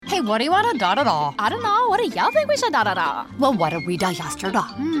what do you want to da-da-da? I don't know. What do y'all think we should da-da-da? Well, what did we da yesterday?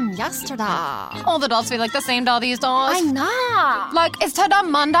 Yesterday. All the days feel like the same day these days. I know. Like, is today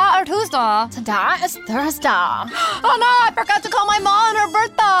Monday or Tuesday? Today is Thursday. Oh no, I forgot to call my mom on her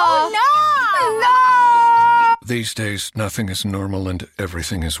birthday. Oh no! No! These days, nothing is normal and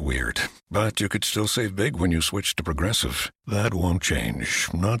everything is weird. But you could still save big when you switch to Progressive. That won't change.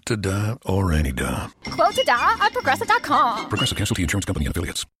 Not today or any day. Quote today at Progressive.com. Progressive Casualty Insurance Company and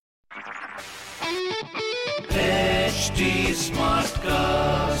Affiliates. HT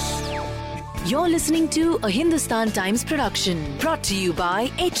Smartcast. You're listening to a Hindustan Times production brought to you by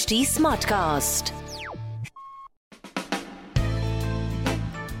HT Smartcast.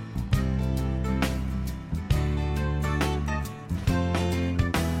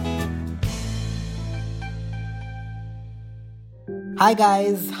 Hi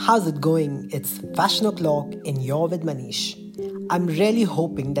guys, how's it going? It's Fashion O'Clock and you're with Manish. I'm really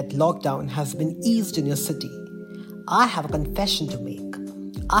hoping that lockdown has been eased in your city. I have a confession to make.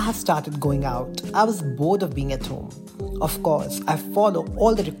 I have started going out. I was bored of being at home. Of course, I follow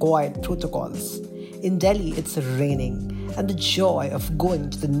all the required protocols. In Delhi, it's raining, and the joy of going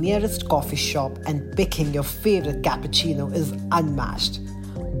to the nearest coffee shop and picking your favorite cappuccino is unmatched.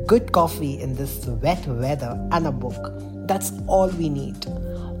 Good coffee in this wet weather and a book. That's all we need.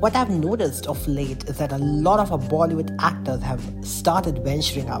 What I've noticed of late is that a lot of our Bollywood actors have started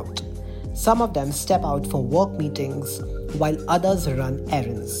venturing out. Some of them step out for work meetings, while others run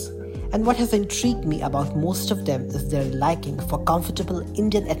errands. And what has intrigued me about most of them is their liking for comfortable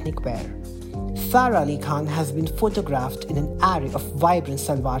Indian ethnic wear. Farah Ali Khan has been photographed in an array of vibrant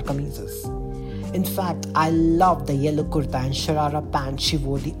salwar kameezes. In fact, I love the yellow kurta and sharara pant she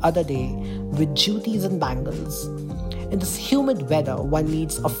wore the other day with jutis and bangles. In this humid weather, one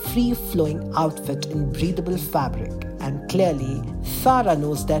needs a free-flowing outfit in breathable fabric, and clearly, Farah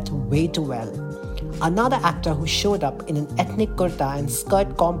knows that way too well. Another actor who showed up in an ethnic kurta and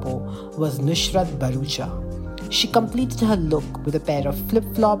skirt combo was Nusrat Bharucha. She completed her look with a pair of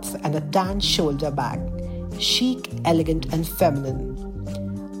flip-flops and a tan shoulder bag. Chic, elegant and feminine.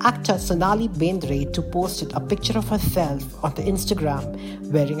 Actor Sonali Bendre too posted a picture of herself on the Instagram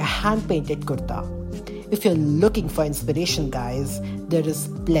wearing a hand-painted kurta. If you're looking for inspiration, guys, there is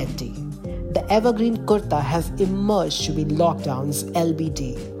plenty. The evergreen kurta has emerged to be lockdown's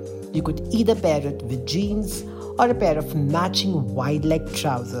LBD. You could either pair it with jeans or a pair of matching wide-leg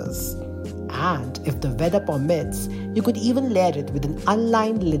trousers. And if the weather permits, you could even layer it with an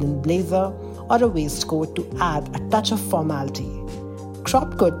unlined linen blazer or a waistcoat to add a touch of formality.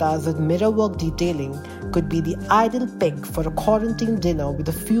 Crop kurtas with mirror-work detailing could be the ideal pick for a quarantine dinner with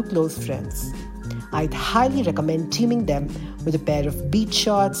a few close friends. I'd highly recommend teaming them with a pair of beach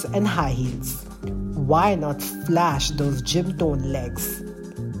shorts and high heels. Why not flash those gym-toned legs?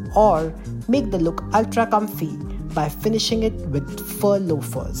 Or make the look ultra comfy by finishing it with fur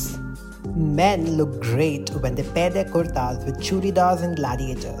loafers. Men look great when they pair their kurtas with churidars and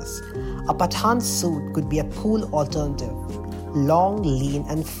gladiators. A Pathan suit could be a cool alternative. Long, lean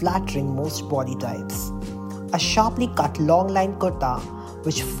and flattering most body types. A sharply cut long line kurta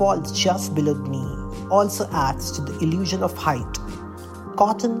which falls just below the knee also adds to the illusion of height.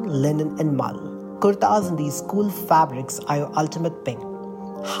 Cotton, linen and mull. Kurtas in these cool fabrics are your ultimate pick.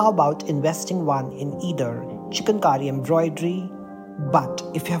 How about investing one in either chikankari embroidery? But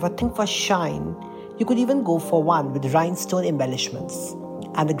if you have a thing for shine, you could even go for one with rhinestone embellishments.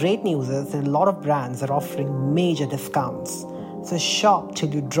 And the great news is that a lot of brands are offering major discounts. So shop till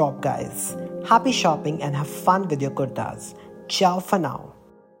you drop, guys. Happy shopping and have fun with your kurtas. Ciao for now.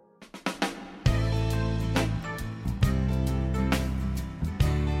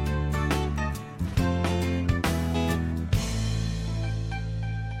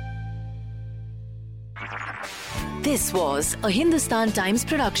 This was a Hindustan Times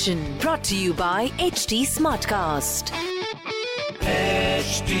production brought to you by HT Smartcast.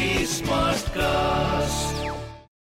 HT Smartcast.